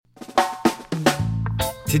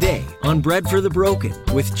Today on Bread for the Broken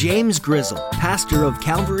with James Grizzle, pastor of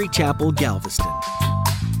Calvary Chapel, Galveston.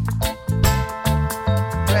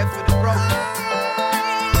 Bread for the broken.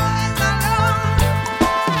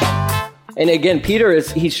 And again, Peter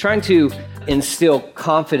he's trying to instill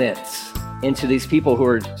confidence into these people who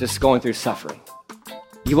are just going through suffering.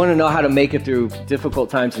 You want to know how to make it through difficult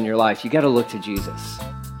times in your life, you got to look to Jesus.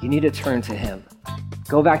 You need to turn to him.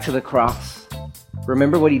 Go back to the cross.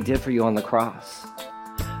 Remember what he did for you on the cross.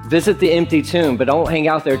 Visit the empty tomb, but don't hang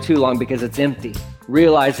out there too long because it's empty.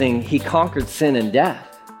 Realizing he conquered sin and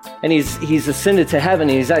death. And he's ascended to heaven.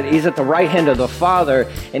 He's at the right hand of the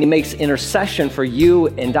Father, and he makes intercession for you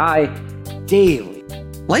and I daily.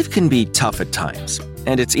 Life can be tough at times,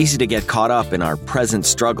 and it's easy to get caught up in our present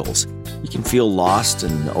struggles. You can feel lost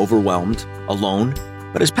and overwhelmed, alone.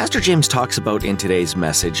 But as Pastor James talks about in today's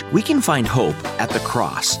message, we can find hope at the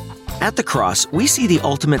cross. At the cross, we see the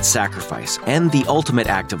ultimate sacrifice and the ultimate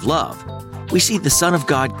act of love. We see the Son of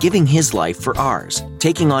God giving his life for ours,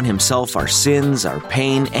 taking on himself our sins, our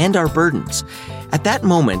pain, and our burdens. At that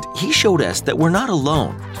moment, he showed us that we're not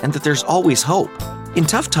alone and that there's always hope. In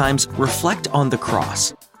tough times, reflect on the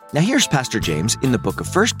cross. Now here's Pastor James in the book of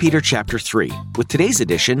 1 Peter chapter 3 with today's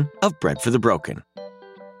edition of Bread for the Broken.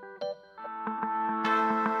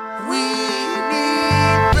 We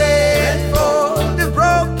need bread for the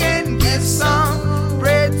broken. Give some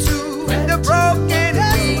bread to the broken.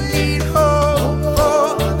 We need hope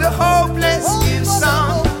for the hopeless. Give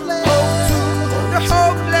some hope to the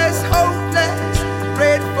hopeless.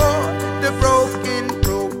 Bread for the broken.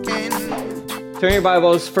 Turn your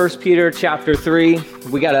Bibles, 1 Peter chapter 3.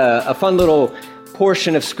 We got a fun little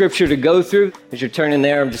portion of scripture to go through. As you're turning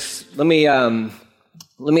there, let me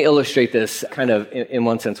illustrate this kind of in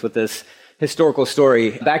one sense with this historical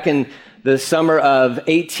story. Back in the summer of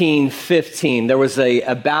 1815, there was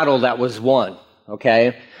a battle that was won,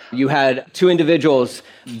 okay? You had two individuals,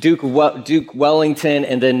 Duke Wellington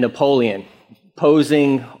and then Napoleon,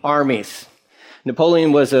 opposing armies.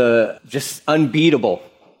 Napoleon was just unbeatable,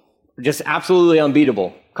 just absolutely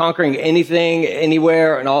unbeatable, conquering anything,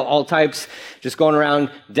 anywhere, and all types, just going around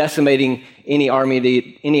decimating any army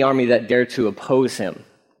that dared to oppose him,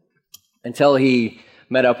 until he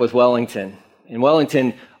met up with Wellington. And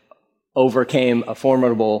Wellington overcame a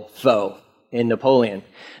formidable foe in Napoleon.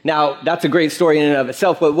 Now, that's a great story in and of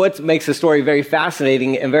itself, but what makes the story very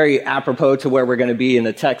fascinating and very apropos to where we're going to be in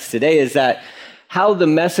the text today is that how the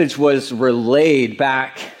message was relayed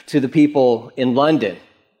back to the people in London.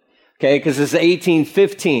 Okay, because it's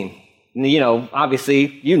 1815.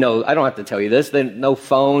 Obviously, I don't have to tell you this. No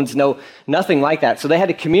phones, nothing like that. So they had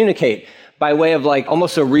to communicate by way of like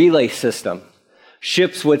almost a relay system.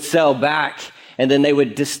 Ships would sail back, and then they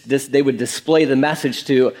would display the message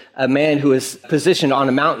to a man who was positioned on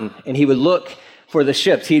a mountain, and he would look for the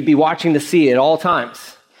ships. He'd be watching the sea at all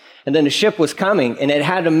times. And then the ship was coming, and it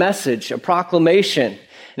had a message, a proclamation,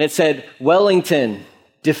 and it said, Wellington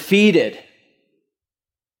defeated.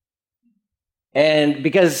 And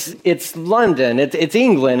because it's London, it's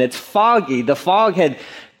England, it's foggy, the fog had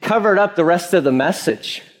covered up the rest of the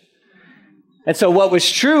message. And so what was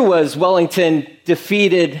true was Wellington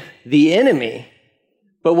defeated the enemy,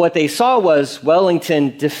 but what they saw was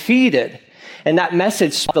Wellington defeated, and that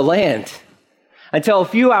message swept the land until a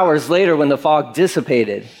few hours later when the fog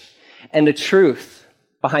dissipated and the truth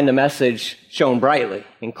behind the message shone brightly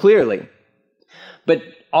and clearly. But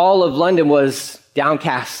all of London was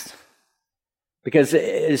downcast, because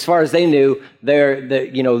as far as they knew,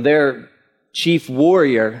 their chief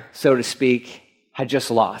warrior, so to speak, had just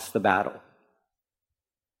lost the battle.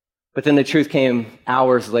 But then the truth came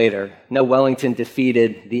hours later. No, Wellington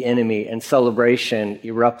defeated the enemy, and celebration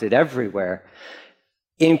erupted everywhere.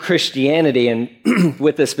 In Christianity, and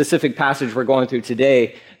with the specific passage we're going through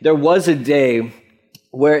today, there was a day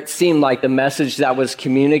where it seemed like the message that was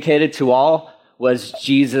communicated to all was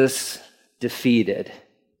Jesus defeated.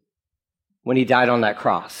 When he died on that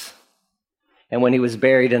cross and when he was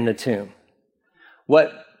buried in the tomb.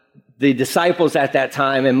 What the disciples at that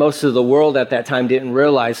time and most of the world at that time didn't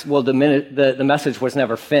realize, the message was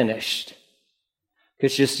never finished.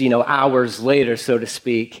 Because just, hours later, so to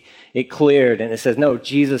speak, it cleared and it says, no,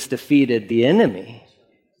 Jesus defeated the enemy.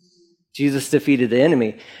 Jesus defeated the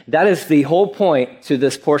enemy. That is the whole point to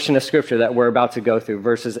this portion of scripture that we're about to go through,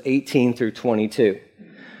 verses 18 through 22.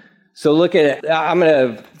 So look at it. I'm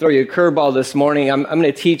going to throw you a curveball this morning. I'm going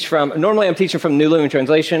to teach normally I'm teaching from New Living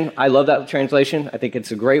Translation. I love that translation. I think it's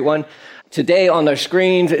a great one. Today on the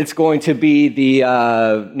screens, it's going to be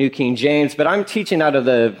the New King James, but I'm teaching out of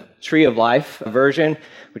the Tree of Life version,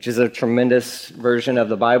 which is a tremendous version of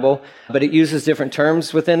the Bible, but it uses different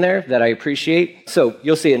terms within there that I appreciate. So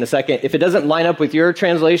you'll see it in a second. If it doesn't line up with your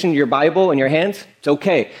translation, your Bible in your hands, it's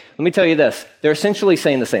okay. Let me tell you this. They're essentially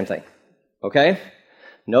saying the same thing, okay?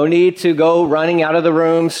 No need to go running out of the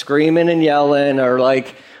room, screaming and yelling,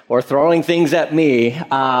 or throwing things at me.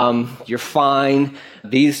 You're fine.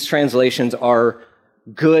 These translations are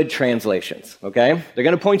good translations, okay? They're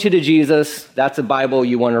going to point you to Jesus. That's a Bible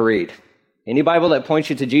you want to read. Any Bible that points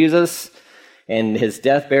you to Jesus and his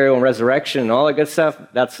death, burial, and resurrection and all that good stuff,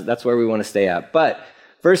 that's where we want to stay at. But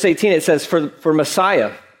verse 18, it says, for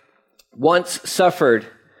Messiah once suffered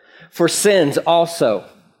for sins also.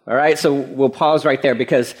 All right, so we'll pause right there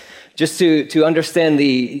because just to understand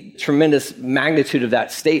the tremendous magnitude of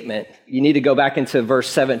that statement, you need to go back into verse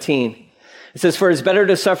 17. It says, for it's better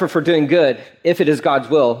to suffer for doing good, if it is God's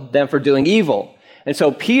will, than for doing evil. And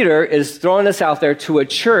so Peter is throwing this out there to a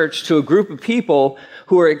church, to a group of people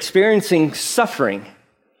who are experiencing suffering.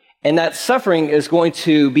 And that suffering is going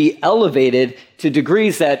to be elevated to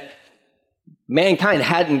degrees that mankind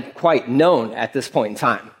hadn't quite known at this point in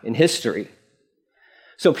time in history.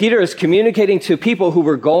 So Peter is communicating to people who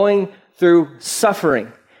were going through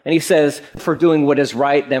suffering. And he says, for doing what is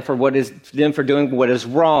right, then for doing what is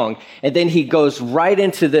wrong. And then he goes right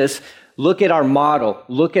into this, look at our model,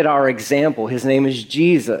 look at our example. His name is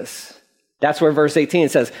Jesus. That's where verse 18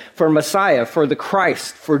 says, for Messiah, for the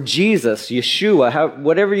Christ, for Jesus, Yeshua,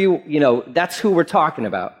 whatever that's who we're talking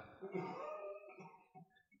about.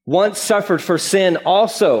 Once suffered for sin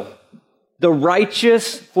also, the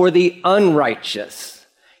righteous for the unrighteous.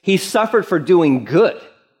 He suffered for doing good.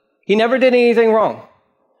 He never did anything wrong.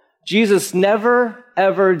 Jesus never,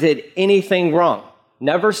 ever did anything wrong,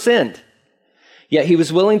 never sinned. Yet he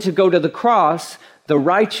was willing to go to the cross, the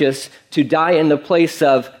righteous, to die in the place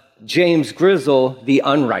of James Grizzle, the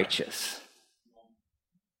unrighteous.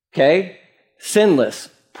 Okay? Sinless,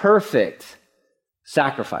 perfect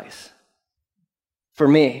sacrifice for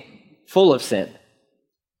me, full of sin,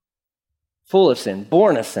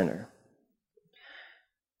 born a sinner.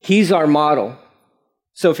 He's our model.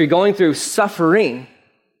 So if you're going through suffering,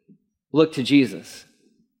 look to Jesus.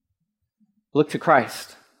 Look to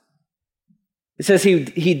Christ. It says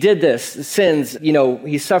he did this, sins,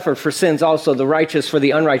 he suffered for sins also, the righteous for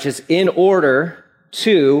the unrighteous, in order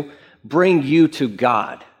to bring you to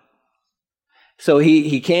God. So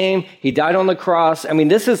he came, he died on the cross. I mean,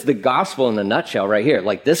 this is the gospel in a nutshell right here.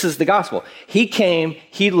 This is the gospel. He came,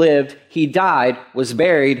 he lived, he died, was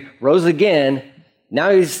buried, rose again. Now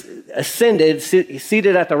he's ascended,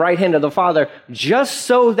 seated at the right hand of the Father, just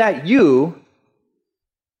so that you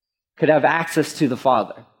could have access to the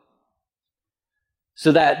Father.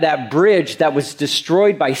 So that bridge that was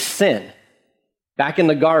destroyed by sin back in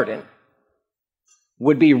the garden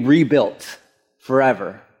would be rebuilt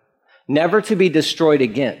forever, never to be destroyed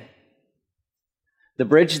again. The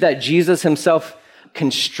bridge that Jesus himself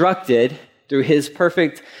constructed through his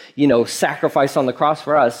perfect, sacrifice on the cross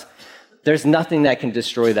for us, there's nothing that can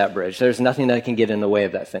destroy that bridge. There's nothing that can get in the way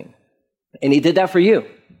of that thing. And he did that for you.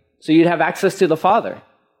 So you'd have access to the Father.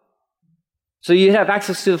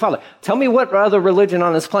 Tell me what other religion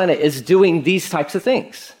on this planet is doing these types of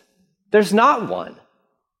things. There's not one.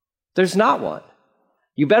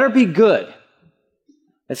 You better be good.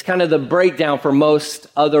 It's kind of the breakdown for most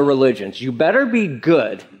other religions. You better be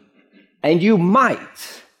good, and you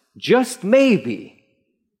might, just maybe,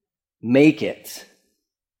 make it.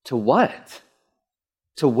 To what?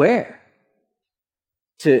 To where?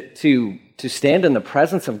 To stand in the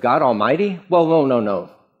presence of God Almighty? Well,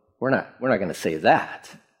 no. We're not going to say that.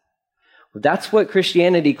 That's what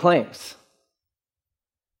Christianity claims.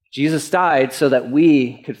 Jesus died so that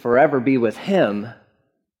we could forever be with him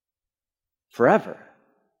forever.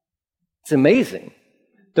 It's amazing.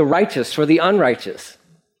 The righteous for the unrighteous.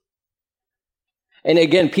 And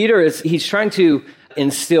again, Peter he's trying to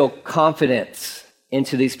instill confidence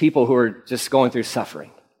into these people who are just going through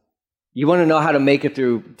suffering. You want to know how to make it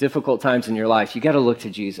through difficult times in your life, you got to look to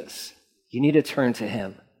Jesus. You need to turn to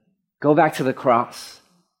him. Go back to the cross.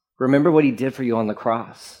 Remember what he did for you on the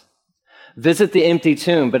cross. Visit the empty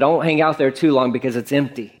tomb, but don't hang out there too long because it's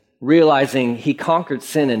empty. Realizing he conquered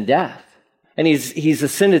sin and death. And he's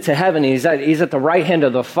ascended to heaven. He's at the right hand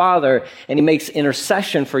of the Father, and he makes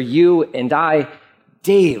intercession for you and I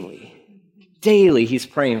daily. Daily he's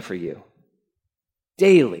praying for you.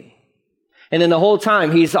 Daily. And then the whole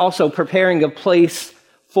time, he's also preparing a place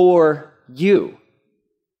for you.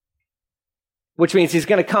 Which means he's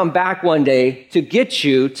going to come back one day to get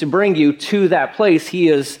you, to bring you to that place he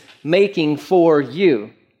is making for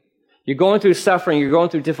you. You're going through suffering, you're going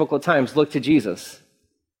through difficult times, look to Jesus.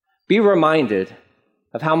 be reminded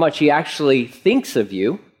of how much he actually thinks of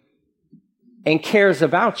you and cares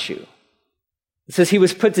about you. It says he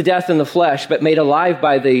was put to death in the flesh, but made alive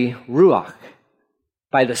by the Ruach,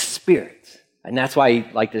 by the Spirit. And that's why I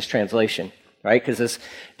like this translation, right? Because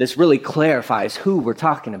this really clarifies who we're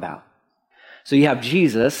talking about. So you have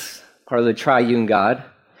Jesus, part of the triune God.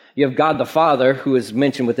 You have God the Father, who is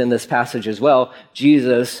mentioned within this passage as well.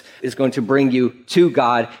 Jesus is going to bring you to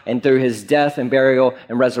God, and through his death and burial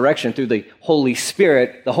and resurrection, through the Holy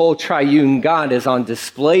Spirit, the whole triune God is on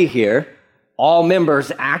display here. All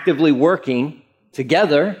members actively working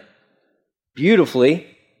together beautifully.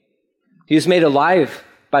 He was made alive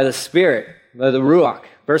by the Spirit, by the Ruach.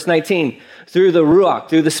 Verse 19, through the Ruach,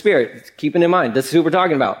 through the Spirit. Keeping in mind, this is who we're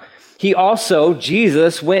talking about. He also,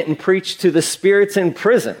 Jesus, went and preached to the spirits in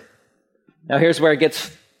prison. Now here's where it gets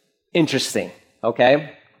interesting,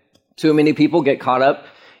 okay? Too many people get caught up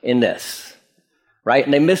in this, right?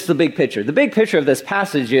 And they miss the big picture. The big picture of this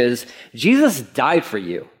passage is Jesus died for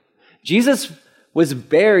you. Jesus was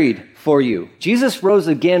buried for you. Jesus rose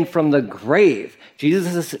again from the grave.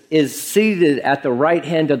 Jesus is seated at the right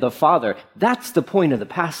hand of the Father. That's the point of the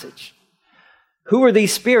passage. Who are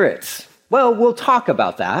these spirits? Well, we'll talk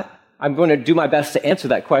about that. I'm going to do my best to answer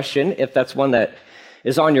that question if that's one that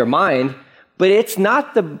is on your mind, but it's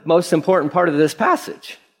not the most important part of this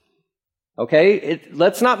passage. Okay?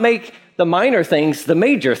 Let's not make the minor things the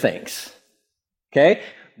major things. Okay?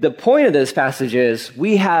 The point of this passage is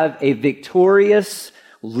we have a victorious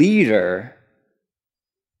leader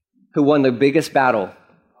who won the biggest battle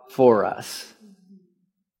for us.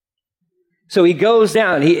 So he goes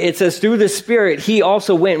down. It says through the Spirit, he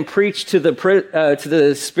also went and preached to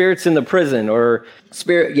the spirits in the prison, or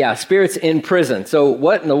spirits in prison. So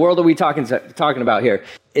what in the world are we talking about here?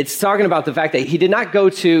 It's talking about the fact that he did not go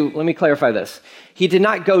to. Let me clarify this. He did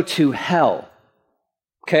not go to hell.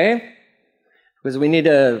 Okay, because we need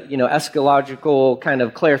a eschatological kind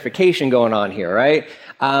of clarification going on here, right?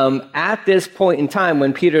 At this point in time,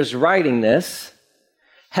 when Peter's writing this,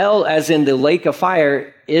 hell, as in the lake of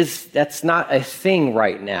fire, that's not a thing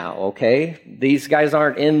right now, okay? These guys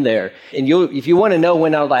aren't in there. And if you want to know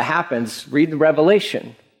when all that happens, read the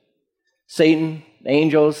Revelation. Satan,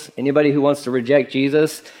 angels, anybody who wants to reject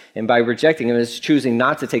Jesus, and by rejecting him is choosing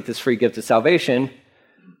not to take this free gift of salvation,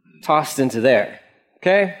 tossed into there,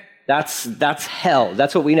 okay? That's hell.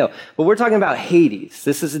 That's what we know. But we're talking about Hades.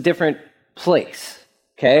 This is a different place.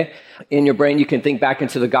 Okay? In your brain, you can think back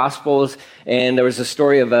into the Gospels, and there was a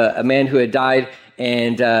story of a man who had died,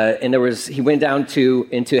 and he went down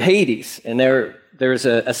into Hades, and there's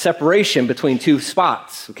a separation between two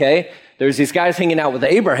spots. Okay? There's these guys hanging out with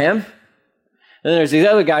Abraham, and then there's these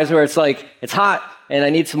other guys where it's like, it's hot, and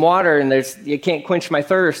I need some water, and you can't quench my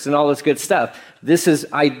thirst, and all this good stuff.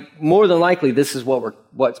 More than likely, this is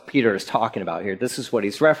what Peter is talking about here. This is what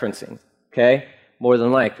he's referencing. Okay? More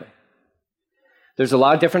than likely. There's a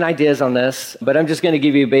lot of different ideas on this, but I'm just going to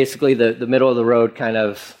give you basically the middle of the road kind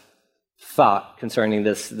of thought concerning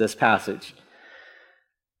this passage.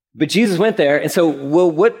 But Jesus went there, and so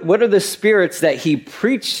what are the spirits that he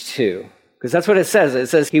preached to? Because that's what it says. It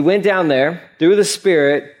says he went down there through the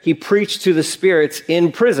Spirit. He preached to the spirits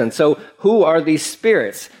in prison. So who are these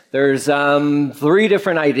spirits? There's 3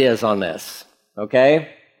 different ideas on this, okay?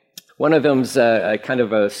 One of them's a kind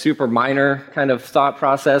of a super minor kind of thought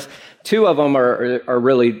process. 2 of them are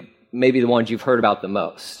really maybe the ones you've heard about the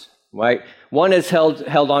most, right? One is held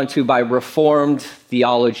on to by Reformed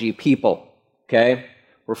theology people, okay?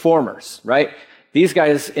 Reformers, right? These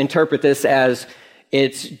guys interpret this as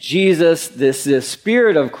it's Jesus, this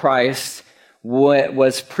Spirit of Christ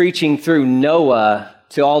was preaching through Noah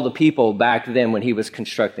to all the people back then when he was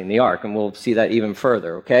constructing the ark, and we'll see that even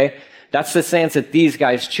further, okay? That's the stance that these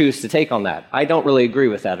guys choose to take on that. I don't really agree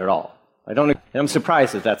with that at all. And I'm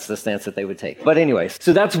surprised that that's the stance that they would take. But anyways,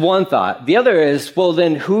 so that's one thought. The other is, well,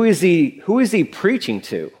 then who is he preaching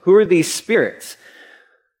to? Who are these spirits?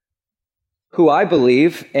 Who I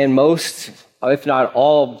believe, and most, if not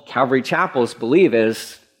all, Calvary Chapels believe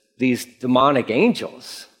is these demonic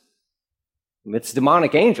angels. It's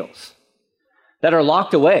demonic angels that are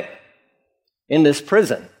locked away in this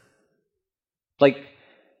prison. Like,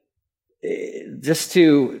 just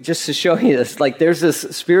to show you this, like there's this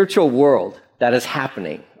spiritual world that is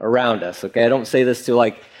happening around us, okay? I don't say this to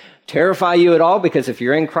like terrify you at all, because if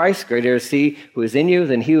you're in Christ, greater is he who is in you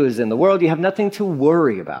than he who is in the world. You have nothing to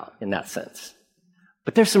worry about in that sense.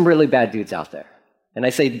 But there's some really bad dudes out there. And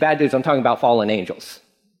I say bad dudes, I'm talking about fallen angels.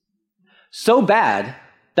 So bad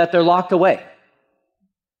that they're locked away.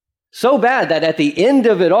 So bad that at the end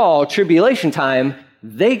of it all, tribulation time,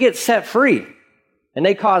 they get set free. And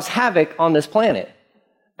they cause havoc on this planet.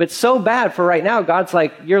 But so bad for right now, God's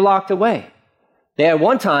like, you're locked away. They had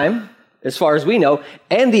one time, as far as we know,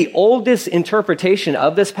 and the oldest interpretation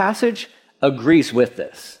of this passage agrees with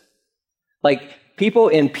this. Like, people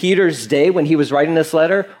in Peter's day, when he was writing this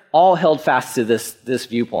letter, all held fast to this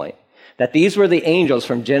viewpoint, that these were the angels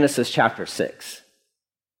from Genesis chapter 6,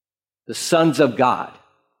 the sons of God,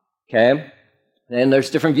 okay? And there's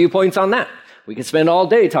different viewpoints on that. We could spend all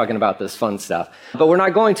day talking about this fun stuff, but we're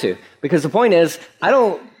not going to, because the point is,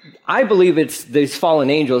 I believe it's these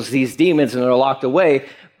fallen angels, these demons, and they're locked away,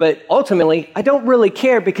 but ultimately, I don't really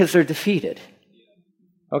care because they're defeated,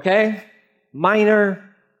 okay? Minor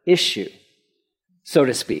issue, so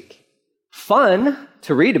to speak. Fun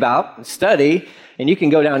to read about and study, and you can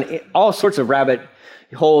go down all sorts of rabbit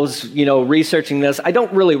holes, researching this. I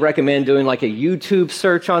don't really recommend doing like a YouTube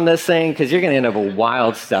search on this thing because you're going to end up with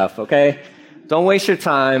wild stuff, okay? Don't waste your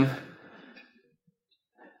time.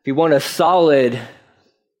 If you want a solid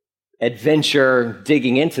adventure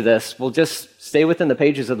digging into this, well, just stay within the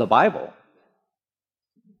pages of the Bible.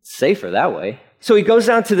 It's safer that way. So he goes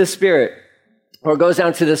down to the spirit, or goes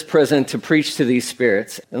down to this prison to preach to these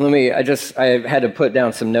spirits. And I had to put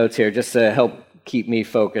down some notes here just to help keep me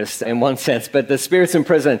focused in one sense. But the spirits in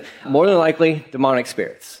prison, more than likely, demonic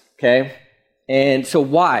spirits, okay? And so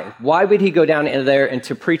why? Why would he go down in there and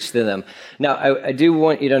to preach to them? Now, I do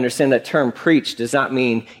want you to understand that term preach does not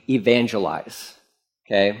mean evangelize,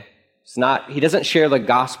 okay? He doesn't share the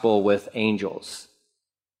gospel with angels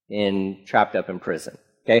trapped up in prison,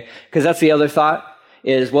 okay? Because that's the other thought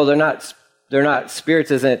is, well, they're not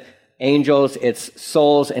spirits, isn't angels, it's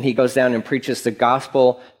souls, and he goes down and preaches the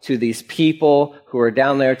gospel to these people who are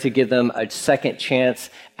down there to give them a second chance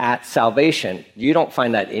at salvation. You don't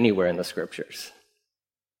find that anywhere in the scriptures.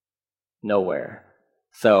 Nowhere.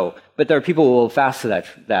 But there are people who will fast to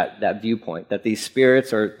that viewpoint, that these spirits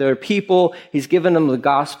they're people, he's given them the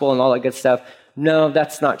gospel and all that good stuff. No,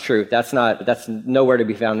 that's not true. That's nowhere to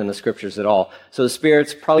be found in the scriptures at all. So the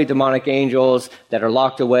spirits, probably demonic angels that are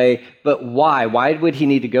locked away. But why? Why would he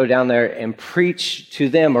need to go down there and preach to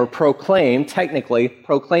them or proclaim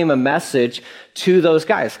a message to those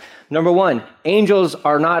guys? Number one, angels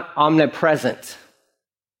are not omnipresent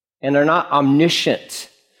and they're not omniscient.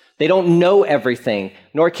 They don't know everything,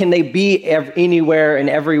 nor can they be anywhere and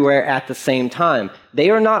everywhere at the same time. They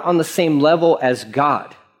are not on the same level as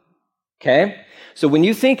God. Okay? So when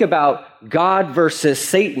you think about God versus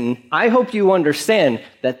Satan, I hope you understand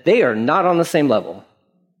that they are not on the same level.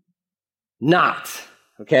 Not.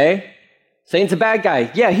 Okay? Satan's a bad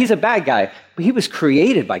guy. Yeah, he's a bad guy, but he was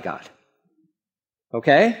created by God.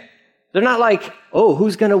 Okay? They're not like, oh,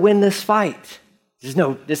 who's going to win this fight? It's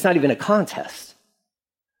not even a contest.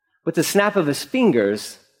 With the snap of his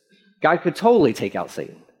fingers, God could totally take out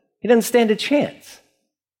Satan. He doesn't stand a chance.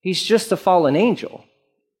 He's just a fallen angel.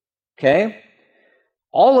 Okay?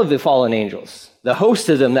 All of the fallen angels, the host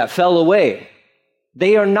of them that fell away,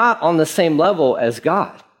 they are not on the same level as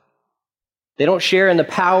God. They don't share in the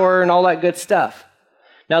power and all that good stuff.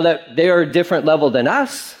 Now that they are a different level than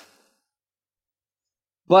us,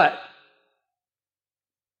 but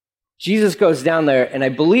Jesus goes down there, and I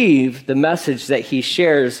believe the message that he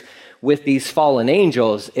shares with these fallen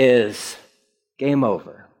angels is game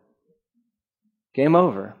over. Game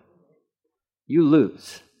over. You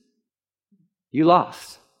lose. You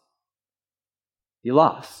lost. You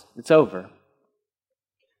lost. It's over.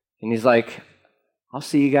 And he's like, I'll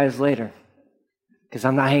see you guys later, because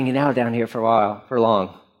I'm not hanging out down here for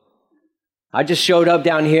long. I just showed up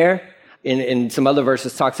down here. In some other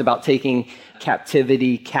verses talks about taking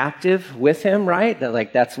captivity captive with him, right?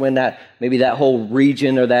 That's when maybe that whole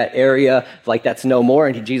region or that area, that's no more.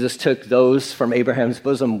 And Jesus took those from Abraham's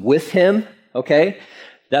bosom with him, okay?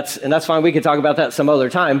 That's fine. We could talk about that some other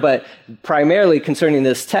time. But primarily concerning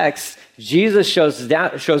this text, Jesus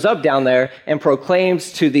shows up down there and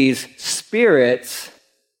proclaims to these spirits,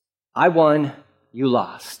 I won, you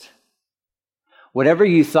lost. Whatever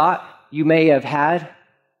you thought you may have had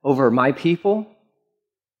over my people,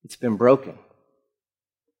 it's been broken.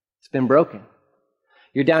 It's been broken.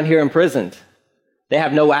 You're down here imprisoned. They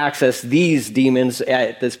have no access, these demons,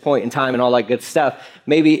 at this point in time and all that good stuff.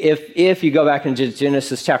 Maybe if you go back into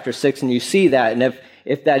Genesis chapter 6 and you see that, and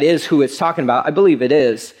if that is who it's talking about, I believe it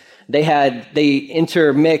is, they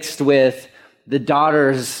intermixed with the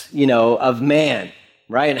daughters, of man.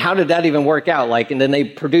 Right? And how did that even work out? And then they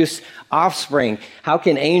produce offspring. How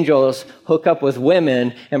can angels hook up with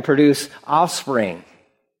women and produce offspring?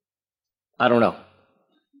 I don't know.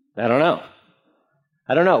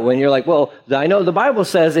 When you're like, well, I know the Bible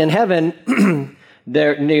says in heaven,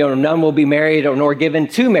 none will be married nor given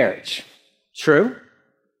to marriage. True.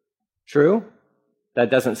 That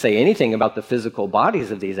doesn't say anything about the physical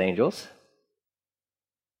bodies of these angels.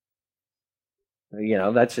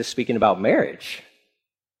 That's just speaking about marriage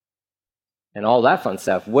and all that fun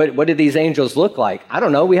stuff. What did these angels look like? I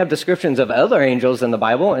don't know. We have descriptions of other angels in the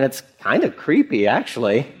Bible, and it's kind of creepy,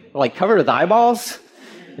 actually. Like covered with eyeballs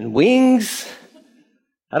and wings.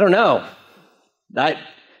 I don't know. But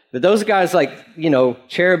those guys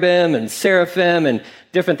cherubim and seraphim and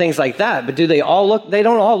different things like that. But do they all look? They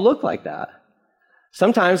don't all look like that.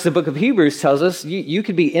 Sometimes the book of Hebrews tells us you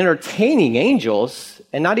could be entertaining angels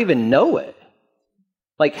and not even know it.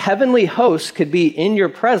 Like heavenly hosts could be in your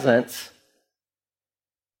presence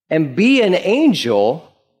and be an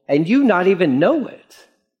angel and you not even know it.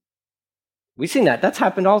 We've seen that. That's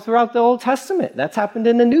happened all throughout the Old Testament. That's happened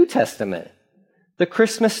in the New Testament. The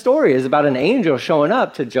Christmas story is about an angel showing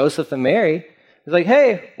up to Joseph and Mary. He's like,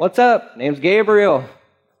 hey, what's up? Name's Gabriel.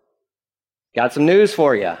 Got some news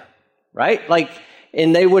for you, right?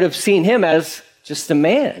 And they would have seen him as just a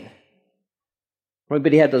man.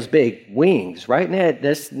 But he had those big wings, right? And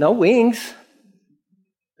there's no wings.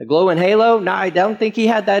 The glowing halo? No, I don't think he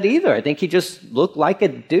had that either. I think he just looked like a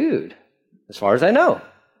dude, as far as I know.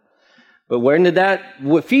 But when did that,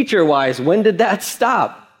 feature-wise, when did that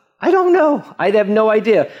stop? I don't know. I have no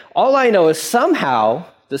idea. All I know is somehow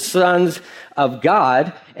the sons of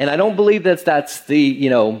God, and I don't believe that's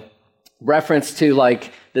the, reference to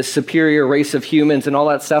the superior race of humans and all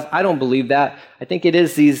that stuff. I don't believe that. I think it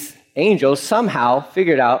is these angels somehow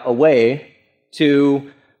figured out a way to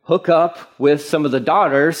hook up with some of the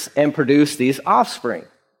daughters and produce these offspring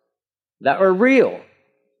that were real.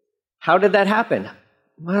 How did that happen?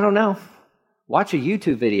 I don't know. Watch a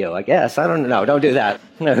YouTube video, I guess. I don't know. Don't do that.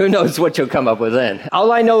 Who knows what you'll come up with then.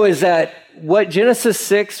 All I know is that what Genesis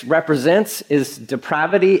 6 represents is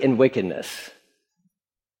depravity and wickedness.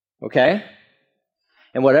 Okay?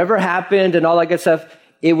 And whatever happened and all that good stuff,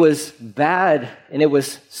 it was bad, and it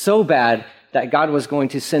was so bad that God was going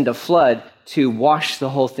to send a flood to wash the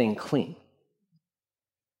whole thing clean.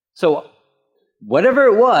 So whatever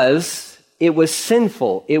it was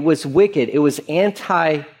sinful, it was wicked, it was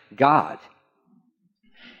anti-God.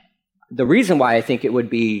 The reason why I think it would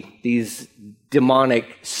be these demonic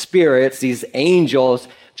spirits, these angels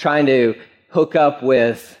trying to hook up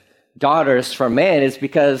with daughters from man is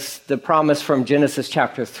because the promise from Genesis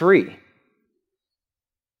chapter 3.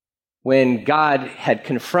 When God had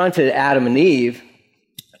confronted Adam and Eve,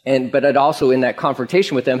 but it also in that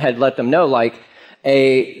confrontation with them had let them know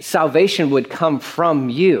a salvation would come from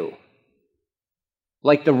you.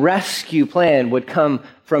 The rescue plan would come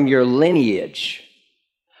from your lineage.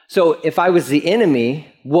 So if I was the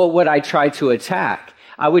enemy, what would I try to attack?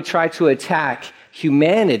 I would try to attack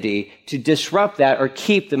humanity to disrupt that or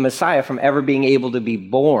keep the Messiah from ever being able to be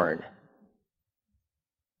born.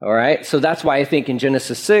 All right, so that's why I think in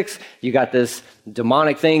Genesis 6, you got this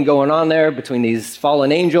demonic thing going on there between these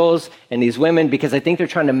fallen angels and these women, because I think they're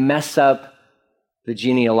trying to mess up the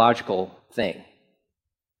genealogical thing.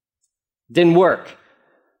 Didn't work.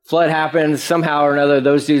 Flood happens, somehow or another,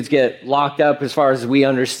 those dudes get locked up as far as we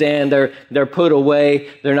understand. They're put away.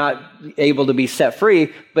 They're not able to be set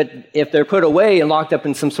free. But if they're put away and locked up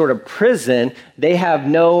in some sort of prison, they have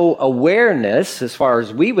no awareness, as far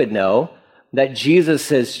as we would know, that Jesus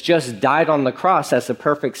has just died on the cross as a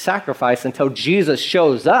perfect sacrifice until Jesus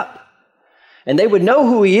shows up. And they would know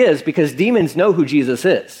who he is because demons know who Jesus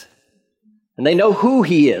is. And they know who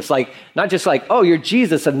he is. Not just oh, you're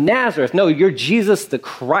Jesus of Nazareth. No, you're Jesus the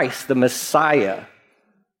Christ, the Messiah.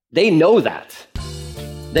 They know that.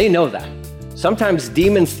 They know that. Sometimes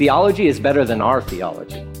demons' theology is better than our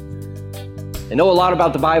theology. They know a lot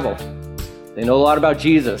about the Bible. They know a lot about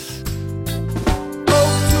Jesus.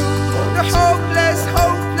 The hopeless,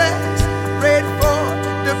 bread for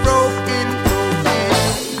the broken.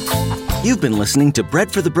 You've been listening to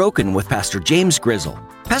Bread for the Broken with Pastor James Grizzle.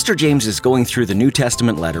 Pastor James is going through the New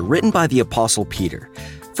Testament letter written by the Apostle Peter.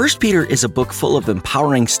 1 Peter is a book full of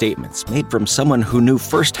empowering statements made from someone who knew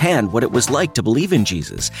firsthand what it was like to believe in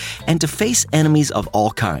Jesus and to face enemies of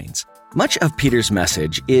all kinds. Much of Peter's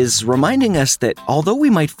message is reminding us that although we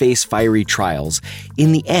might face fiery trials,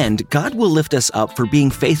 in the end, God will lift us up for being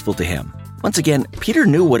faithful to Him. Once again, Peter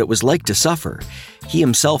knew what it was like to suffer. He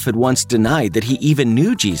himself had once denied that he even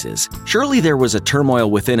knew Jesus. Surely there was a turmoil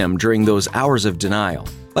within him during those hours of denial.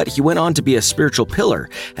 But he went on to be a spiritual pillar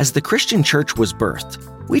as the Christian church was birthed.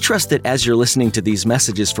 We trust that as you're listening to these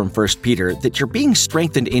messages from 1 Peter, that you're being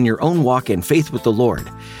strengthened in your own walk and faith with the Lord.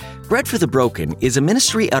 Bread for the Broken is a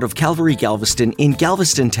ministry out of Calvary Galveston in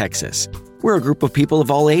Galveston, Texas. We're a group of people of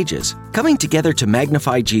all ages, coming together to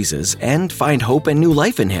magnify Jesus and find hope and new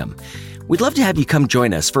life in Him. We'd love to have you come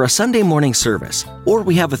join us for a Sunday morning service, or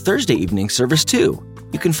we have a Thursday evening service too.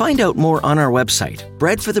 You can find out more on our website,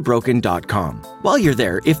 breadforthebroken.com. While you're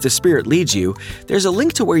there, if the Spirit leads you, there's a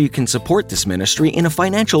link to where you can support this ministry in a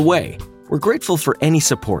financial way. We're grateful for any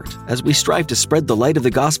support as we strive to spread the light of the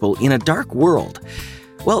gospel in a dark world.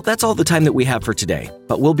 Well, that's all the time that we have for today,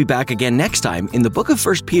 but we'll be back again next time in the book of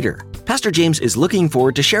 1 Peter. Pastor James is looking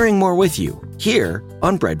forward to sharing more with you here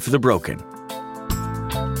on Bread for the Broken.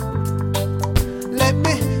 Let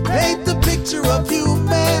me paint the picture of you.